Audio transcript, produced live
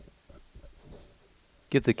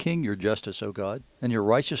Give the king your justice, O God, and your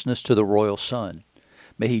righteousness to the royal son.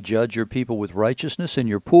 May he judge your people with righteousness and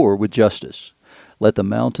your poor with justice. Let the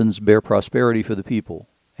mountains bear prosperity for the people,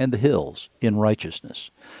 and the hills in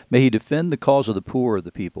righteousness. May he defend the cause of the poor of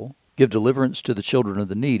the people, give deliverance to the children of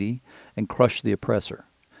the needy, and crush the oppressor.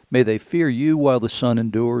 May they fear you while the sun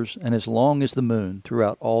endures, and as long as the moon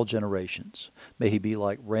throughout all generations. May he be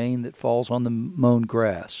like rain that falls on the mown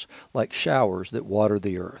grass, like showers that water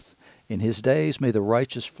the earth. In his days may the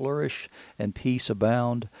righteous flourish, and peace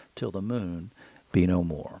abound till the moon be no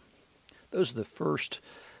more. Those are the first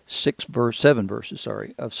seven verses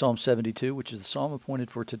of Psalm 72, which is the psalm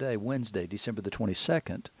appointed for today, Wednesday, December the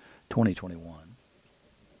 22nd, 2021.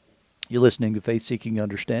 You're listening to Faith Seeking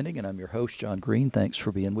Understanding, and I'm your host, John Green. Thanks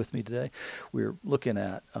for being with me today. We're looking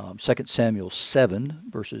at 2 Samuel 7,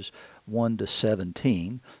 verses 1 to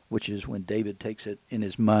 17, which is when David takes it in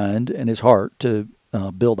his mind and his heart to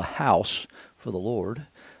build a house for the Lord.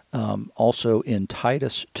 Also in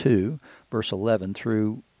Titus 2, verse 11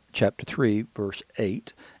 through chapter 3, verse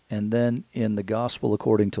 8, and then in the Gospel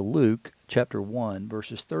according to Luke, chapter 1,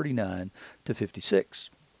 verses 39 to 56.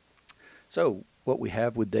 So what we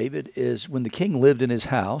have with David is when the king lived in his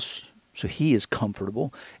house, so he is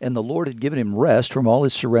comfortable, and the Lord had given him rest from all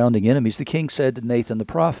his surrounding enemies, the king said to Nathan the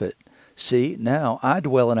prophet, "See, now I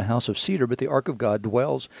dwell in a house of cedar, but the ark of God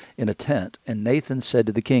dwells in a tent." And Nathan said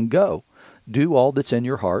to the king, "Go, do all that's in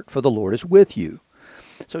your heart, for the Lord is with you."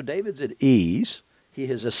 So David's at ease. He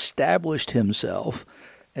has established himself,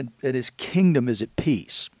 and his kingdom is at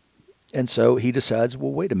peace. And so he decides,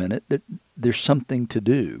 well, wait a minute, that there's something to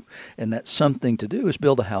do. And that something to do is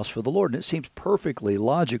build a house for the Lord. And it seems perfectly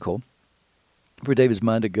logical for David's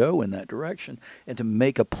mind to go in that direction and to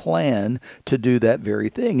make a plan to do that very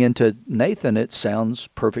thing. And to Nathan, it sounds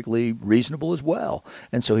perfectly reasonable as well.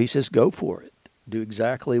 And so he says, go for it. Do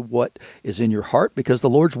exactly what is in your heart, because the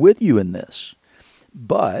Lord's with you in this.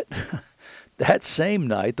 But that same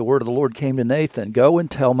night, the word of the Lord came to Nathan, "Go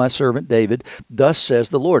and tell my servant David, thus says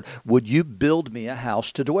the Lord, would you build me a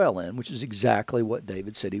house to dwell in?" Which is exactly what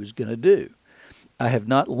David said he was going to do. "I have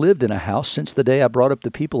not lived in a house since the day I brought up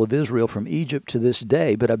the people of Israel from Egypt to this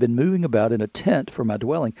day, but I've been moving about in a tent for my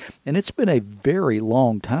dwelling." And it's been a very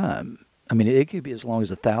long time. I mean, it could be as long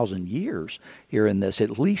as 1,000 years here in this.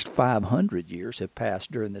 At least 500 years have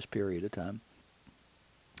passed during this period of time.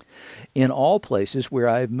 "In all places where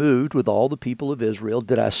I have moved with all the people of Israel,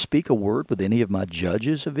 did I speak a word with any of my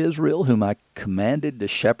judges of Israel, whom I commanded to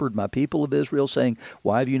shepherd my people of Israel, saying,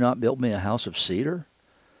 why have you not built me a house of cedar?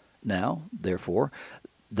 Now, therefore,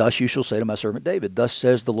 thus you shall say to my servant David, thus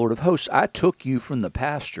says the Lord of hosts, I took you from the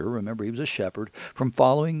pasture," remember he was a shepherd, "from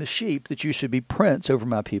following the sheep, that you should be prince over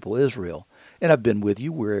my people Israel. And I've been with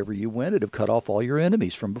you wherever you went, and have cut off all your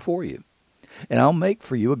enemies from before you. And I'll make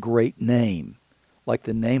for you a great name, like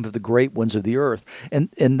the name of the great ones of the earth."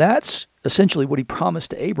 And that's essentially what he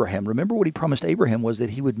promised to Abraham. Remember, what he promised Abraham was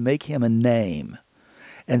that he would make him a name.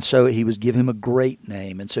 And so he was give him a great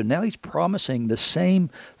name. And so now he's promising the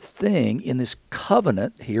same thing in this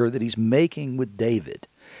covenant here that he's making with David.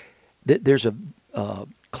 There's a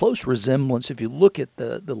close resemblance. If you look at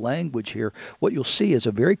the language here, what you'll see is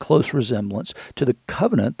a very close resemblance to the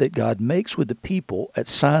covenant that God makes with the people at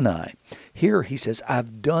Sinai. Here he says,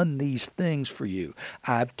 I've done these things for you.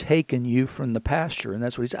 I've taken you from the pasture. And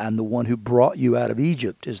that's what he says. I'm the one who brought you out of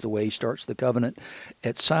Egypt, is the way he starts the covenant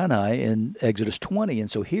at Sinai in Exodus 20. And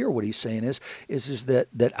so here what he's saying is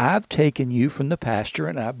that I've taken you from the pasture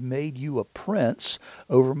and I've made you a prince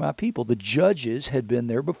over my people. The judges had been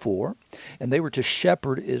there before, and they were to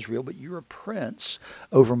shepherd Israel, but you're a prince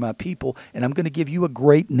over my people, and I'm going to give you a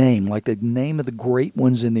great name, like the name of the great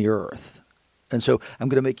ones in the earth. And so I'm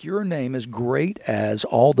going to make your name as great as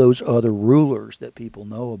all those other rulers that people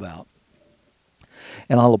know about.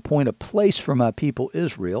 And I'll appoint a place for my people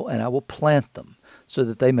Israel, and I will plant them, so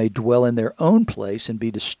that they may dwell in their own place and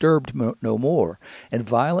be disturbed no more. And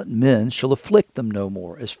violent men shall afflict them no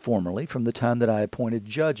more, as formerly, from the time that I appointed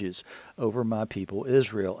judges over my people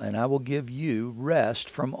Israel. And I will give you rest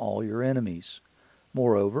from all your enemies.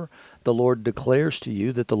 Moreover, the Lord declares to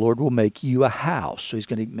you that the Lord will make you a house. So he's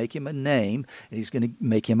going to make him a name, and he's going to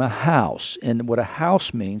make him a house. And what a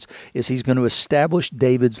house means is he's going to establish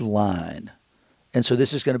David's line. And so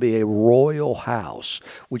this is going to be a royal house,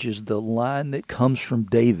 which is the line that comes from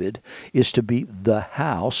David, is to be the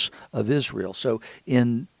house of Israel. So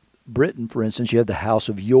in Britain, for instance, you have the House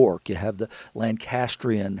of York, you have the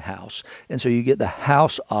Lancastrian house. And so you get the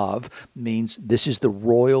house of, means this is the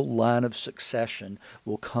royal line of succession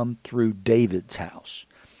will come through David's house.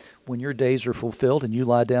 When your days are fulfilled and you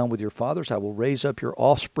lie down with your fathers, I will raise up your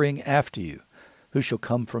offspring after you, who shall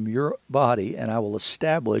come from your body, and I will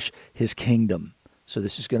establish his kingdom. So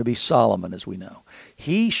this is going to be Solomon, as we know.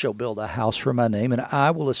 He shall build a house for my name, and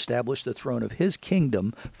I will establish the throne of his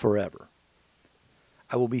kingdom forever.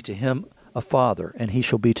 I will be to him a father, and he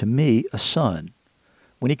shall be to me a son.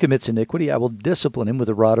 When he commits iniquity, I will discipline him with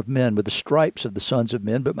the rod of men, with the stripes of the sons of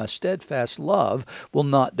men, but my steadfast love will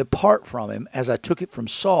not depart from him, as I took it from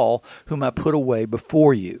Saul, whom I put away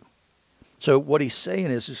before you. So what he's saying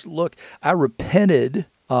is look, I repented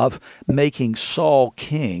of making Saul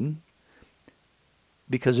king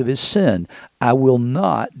because of his sin. I will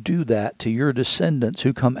not do that to your descendants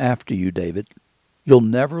who come after you, David. You'll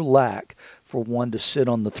never lack for one to sit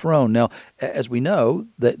on the throne. Now, as we know,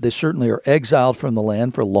 they certainly are exiled from the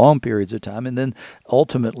land for long periods of time, and then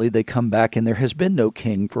ultimately they come back, and there has been no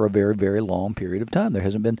king for a very, very long period of time. There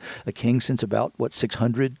hasn't been a king since about,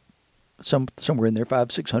 600, somewhere in there,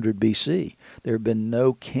 600 BC. There have been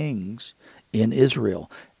no kings in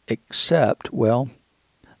Israel except,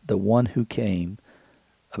 the one who came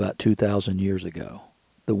about 2,000 years ago.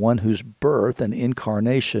 The one whose birth and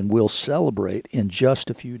incarnation we'll celebrate in just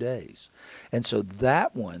a few days. And so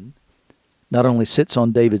that one not only sits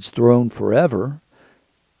on David's throne forever,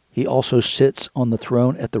 he also sits on the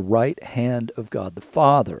throne at the right hand of God the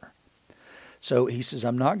Father. So he says,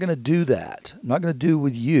 I'm not going to do that. I'm not going to do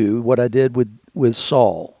with you what I did with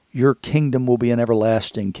Saul. Your kingdom will be an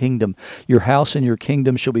everlasting kingdom. Your house and your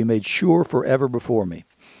kingdom shall be made sure forever before me.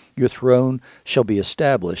 Your throne shall be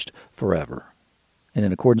established forever. And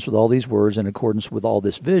in accordance with all these words, in accordance with all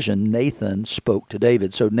this vision, Nathan spoke to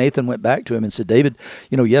David. So Nathan went back to him and said, David,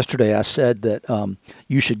 yesterday I said that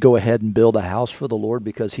you should go ahead and build a house for the Lord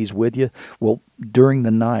because he's with you. Well, during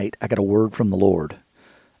the night, I got a word from the Lord.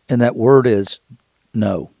 And that word is,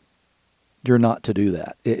 no, you're not to do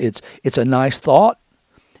that. It's a nice thought,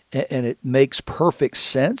 and it makes perfect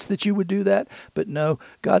sense that you would do that. But no,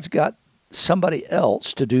 God's got somebody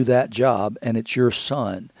else to do that job, and it's your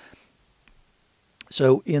son.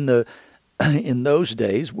 So in those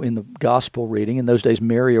days, in the gospel reading, in those days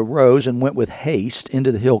Mary arose and went with haste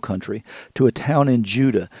into the hill country to a town in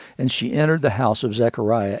Judah, and she entered the house of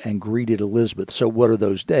Zechariah and greeted Elizabeth. So what are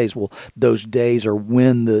those days? Well, those days are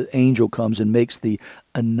when the angel comes and makes the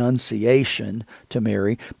annunciation to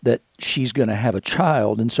Mary that she's going to have a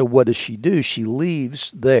child. And so what does she do? She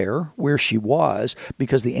leaves there where she was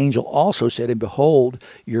because the angel also said, and behold,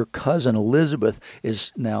 your cousin Elizabeth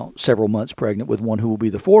is now several months pregnant with one who will be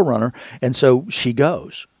the forerunner. And so she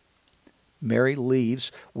goes. Mary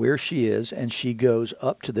leaves where she is, and she goes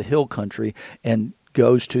up to the hill country and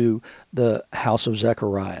goes to the house of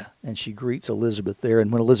Zechariah, and she greets Elizabeth there. And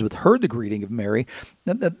when Elizabeth heard the greeting of Mary,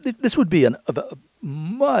 this would be a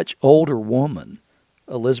much older woman,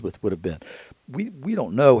 Elizabeth would have been. We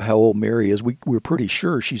don't know how old Mary is. We're pretty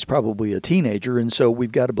sure she's probably a teenager, and so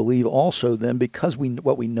we've got to believe also then, because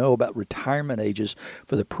what we know about retirement ages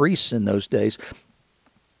for the priests in those days,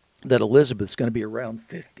 that Elizabeth's going to be around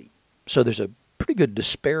 50. So there's a pretty good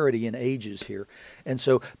disparity in ages here. And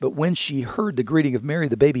so, but when she heard the greeting of Mary,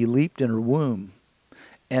 the baby leaped in her womb,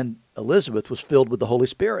 and Elizabeth was filled with the Holy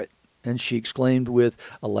Spirit. And she exclaimed with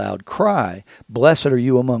a loud cry, "Blessed are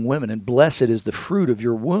you among women, and blessed is the fruit of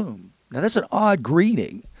your womb." Now that's an odd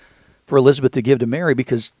greeting for Elizabeth to give to Mary,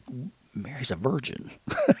 because Mary's a virgin.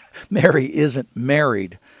 Mary isn't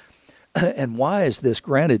married. And why is this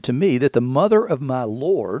granted to me, that the mother of my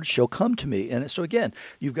Lord shall come to me? And so again,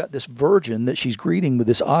 you've got this virgin that she's greeting with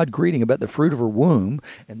this odd greeting about the fruit of her womb.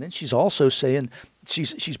 And then she's also saying,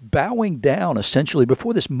 she's bowing down essentially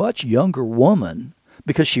before this much younger woman,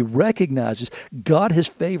 because she recognizes God has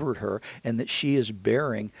favored her and that she is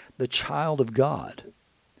bearing the child of God.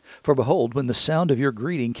 For behold, when the sound of your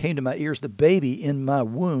greeting came to my ears, the baby in my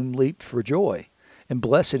womb leaped for joy. And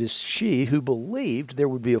blessed is she who believed there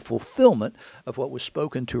would be a fulfillment of what was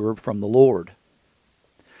spoken to her from the Lord.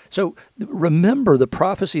 So remember the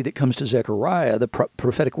prophecy that comes to Zechariah, the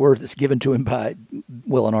prophetic word that's given to him by,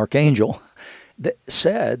 an archangel, that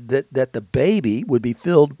said that the baby would be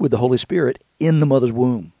filled with the Holy Spirit in the mother's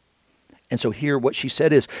womb. And so here what she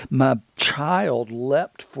said is, my child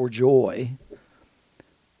leapt for joy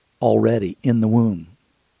already in the womb.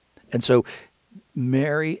 And so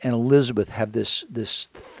Mary and Elizabeth have this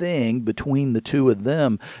thing between the two of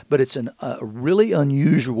them, but it's a really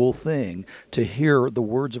unusual thing to hear the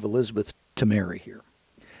words of Elizabeth to Mary here.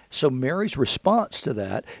 So Mary's response to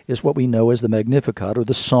that is what we know as the Magnificat, or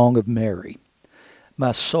the Song of Mary.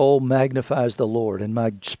 My soul magnifies the Lord, and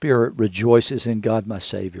my spirit rejoices in God my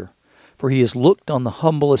Savior. For he has looked on the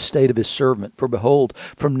humble estate of his servant. For behold,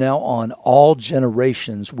 from now on all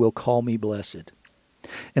generations will call me blessed.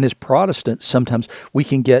 And as Protestants, sometimes we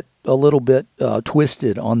can get a little bit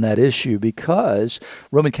twisted on that issue because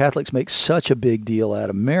Roman Catholics make such a big deal out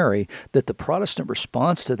of Mary that the Protestant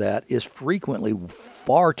response to that is frequently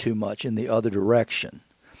far too much in the other direction.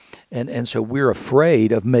 And so we're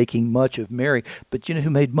afraid of making much of Mary. But you know who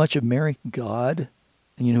made much of Mary? God.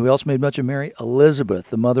 And you know who else made much of Mary? Elizabeth,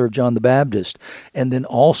 the mother of John the Baptist. And then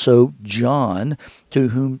also John, to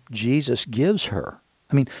whom Jesus gives her.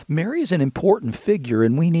 I mean, Mary is an important figure,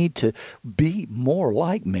 and we need to be more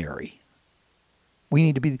like Mary. We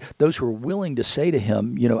need to be those who are willing to say to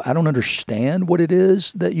him, you know, I don't understand what it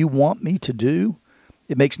is that you want me to do.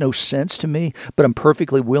 It makes no sense to me, but I'm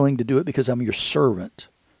perfectly willing to do it because I'm your servant.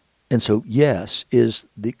 And so, yes, is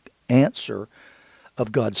the answer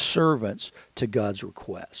of God's servants to God's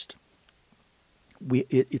request.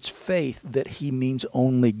 It's faith that he means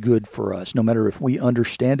only good for us, no matter if we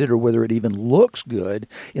understand it or whether it even looks good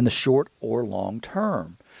in the short or long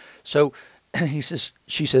term. So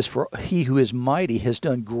she says, for he who is mighty has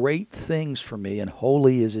done great things for me, and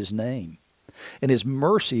holy is his name. And his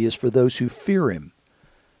mercy is for those who fear him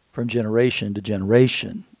from generation to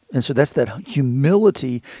generation. And so that's that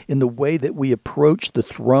humility in the way that we approach the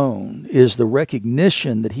throne, is the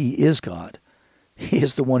recognition that he is God. He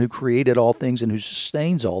is the one who created all things and who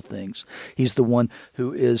sustains all things. He's the one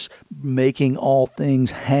who is making all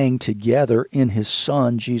things hang together in his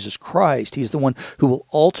Son, Jesus Christ. He's the one who will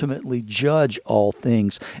ultimately judge all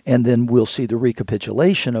things, and then we'll see the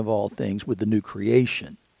recapitulation of all things with the new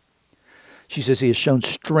creation. She says he has shown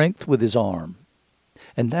strength with his arm.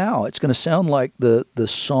 And now it's going to sound like the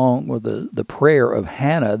song or the prayer of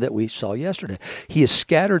Hannah that we saw yesterday. He has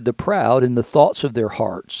scattered the proud in the thoughts of their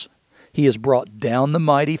hearts. He has brought down the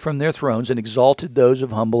mighty from their thrones and exalted those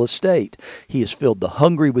of humble estate. He has filled the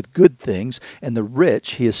hungry with good things, and the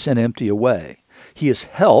rich he has sent empty away. He has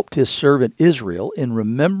helped his servant Israel in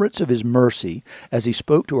remembrance of his mercy, as he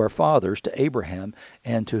spoke to our fathers, to Abraham,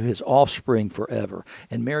 and to his offspring forever.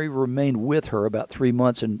 And Mary remained with her about 3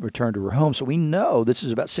 months and returned to her home. So we know this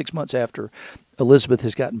is about 6 months after Elizabeth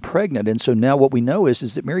has gotten pregnant. And so now what we know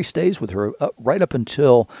is that Mary stays with her right up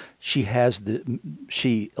until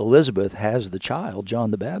Elizabeth has the child, John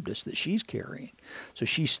the Baptist, that she's carrying. So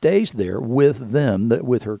she stays there with them,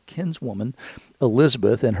 with her kinswoman,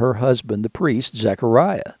 Elizabeth, and her husband, the priest,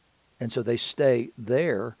 Zechariah. And so they stay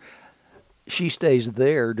there. She stays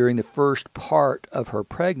there during the first part of her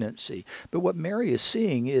pregnancy. But what Mary is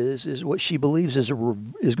seeing is what she believes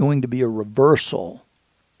is going to be a reversal.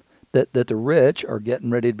 That the rich are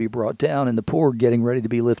getting ready to be brought down and the poor are getting ready to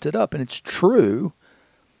be lifted up. And it's true,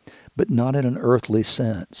 but not in an earthly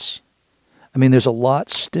sense. I mean, there's a lot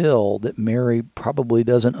still that Mary probably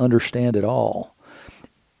doesn't understand at all.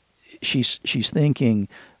 She's thinking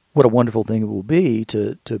what a wonderful thing it will be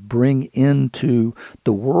to bring into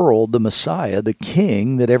the world the Messiah, the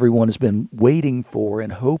King that everyone has been waiting for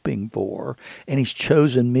and hoping for. And he's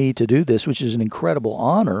chosen me to do this, which is an incredible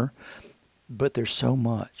honor. But there's so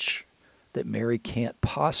much that Mary can't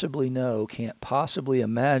possibly know, can't possibly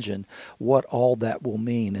imagine what all that will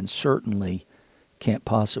mean, and certainly can't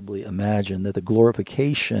possibly imagine that the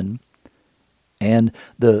glorification and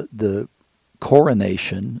the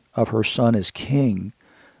coronation of her Son as King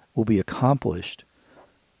will be accomplished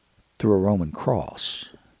through a Roman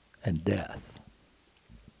cross and death.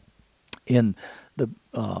 In the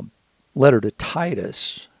letter to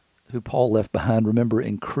Titus, who Paul left behind, remember,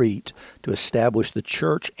 in Crete to establish the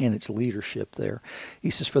church and its leadership there. He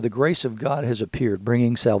says, for the grace of God has appeared,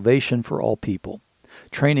 bringing salvation for all people,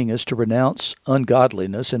 training us to renounce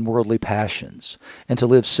ungodliness and worldly passions, and to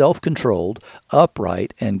live self-controlled,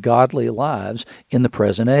 upright, and godly lives in the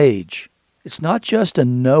present age. It's not just a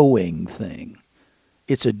knowing thing.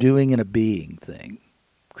 It's a doing and a being thing.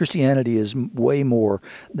 Christianity is way more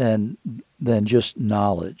than just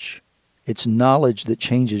knowledge. It's knowledge that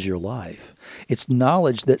changes your life. It's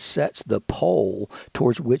knowledge that sets the pole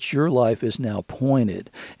towards which your life is now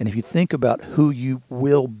pointed. And if you think about who you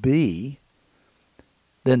will be,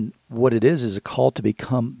 then what it is a call to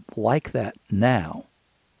become like that now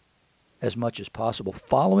as much as possible,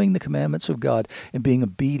 following the commandments of God and being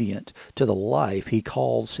obedient to the life he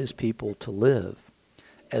calls his people to live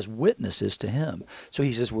as witnesses to him. So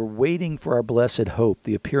he says, we're waiting for our blessed hope,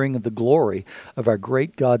 the appearing of the glory of our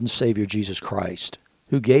great God and Savior Jesus Christ,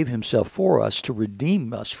 who gave himself for us to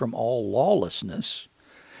redeem us from all lawlessness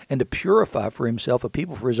and to purify for himself a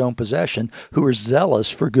people for his own possession who are zealous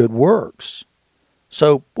for good works.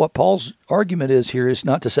 So what Paul's argument is here is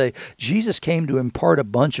not to say Jesus came to impart a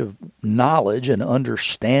bunch of knowledge and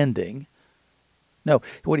understanding. No,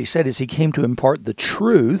 what he said is he came to impart the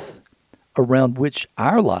truth around which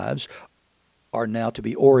our lives are now to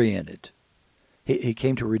be oriented. He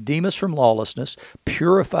came to redeem us from lawlessness,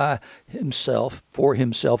 purify himself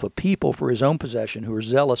a people for his own possession who are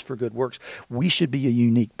zealous for good works. We should be a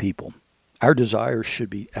unique people. Our desires should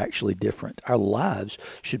be actually different. Our lives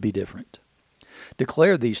should be different.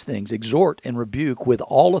 Declare these things, exhort and rebuke with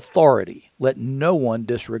all authority. Let no one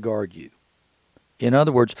disregard you. In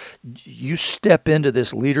other words, you step into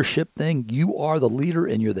this leadership thing. You are the leader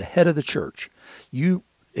and you're the head of the church. You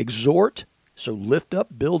exhort, so lift up,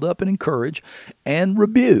 build up, and encourage, and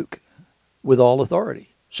rebuke with all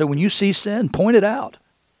authority. So when you see sin, point it out.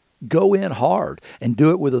 Go in hard and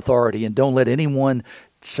do it with authority, and don't let anyone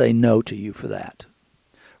say no to you for that.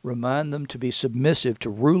 Remind them to be submissive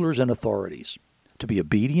to rulers and authorities, to be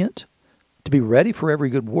obedient, to be ready for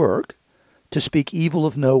every good work, to speak evil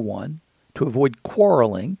of no one, to avoid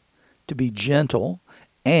quarreling, to be gentle,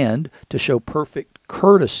 and to show perfect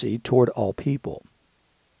courtesy toward all people.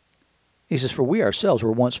 He says, for we ourselves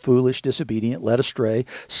were once foolish, disobedient, led astray,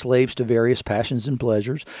 slaves to various passions and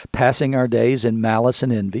pleasures, passing our days in malice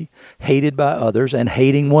and envy, hated by others, and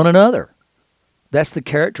hating one another. That's the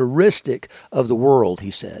characteristic of the world,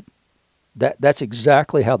 he said. That's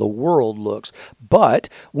exactly how the world looks. But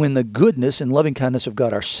when the goodness and loving kindness of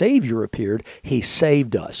God, our Savior, appeared, he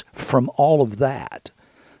saved us from all of that.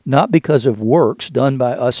 Not because of works done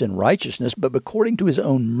by us in righteousness, but according to his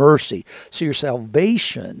own mercy. So your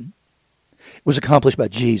salvation was accomplished by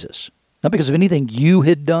Jesus. Not because of anything you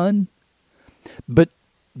had done, but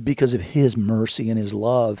because of his mercy and his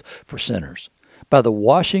love for sinners. By the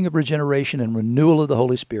washing of regeneration and renewal of the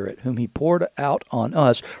Holy Spirit, whom he poured out on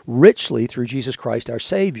us richly through Jesus Christ our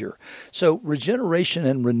Savior. So regeneration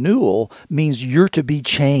and renewal means you're to be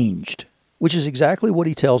changed, which is exactly what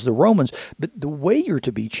he tells the Romans. But the way you're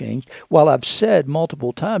to be changed, while I've said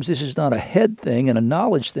multiple times, this is not a head thing and a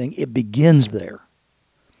knowledge thing, it begins there.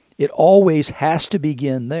 It always has to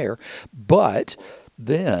begin there, but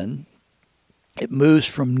then it moves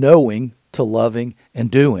from knowing to loving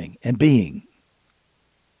and doing and being.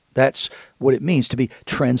 That's what it means to be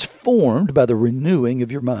transformed by the renewing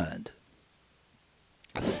of your mind.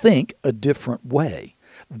 Think a different way.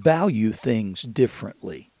 Value things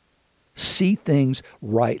differently. See things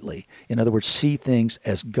rightly. In other words, see things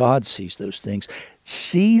as God sees those things.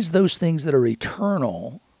 Seize those things that are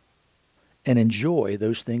eternal and enjoy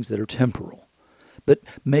those things that are temporal. But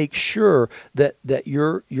make sure that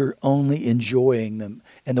you're only enjoying them.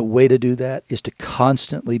 And the way to do that is to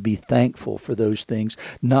constantly be thankful for those things,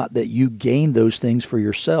 not that you gain those things for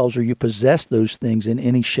yourselves or you possess those things in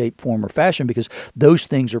any shape, form, or fashion, because those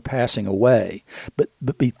things are passing away. But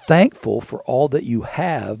be thankful for all that you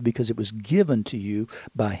have because it was given to you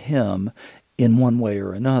by him in one way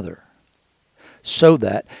or another. So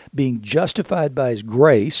that, being justified by his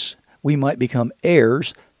grace, we might become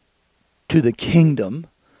heirs to the kingdom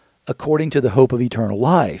according to the hope of eternal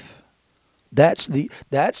life. That's the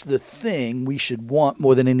thing we should want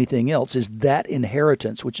more than anything else, is that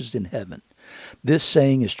inheritance which is in heaven. This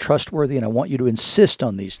saying is trustworthy, and I want you to insist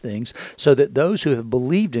on these things so that those who have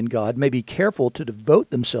believed in God may be careful to devote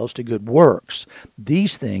themselves to good works.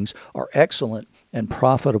 These things are excellent and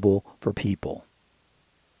profitable for people.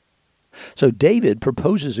 So David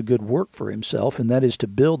proposes a good work for himself, and that is to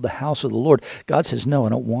build the house of the Lord. God says, no, I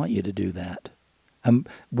don't want you to do that. I'm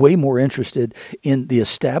way more interested in the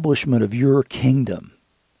establishment of your kingdom.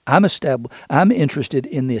 I'm interested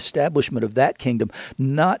in the establishment of that kingdom,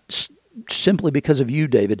 not simply because of you,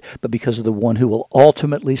 David, but because of the one who will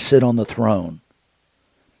ultimately sit on the throne.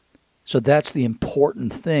 So that's the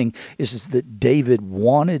important thing, is that David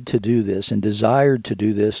wanted to do this and desired to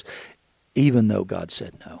do this, even though God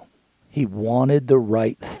said no. He wanted the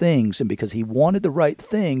right things, and because he wanted the right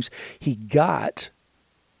things, he got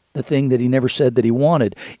the thing that he never said that he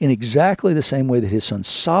wanted, in exactly the same way that his son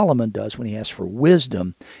Solomon does when he asks for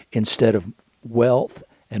wisdom instead of wealth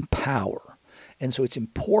and power. And so it's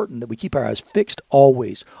important that we keep our eyes fixed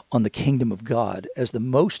always on the kingdom of God as the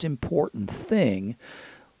most important thing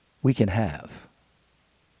we can have,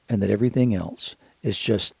 and that everything else is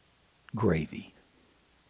just gravy.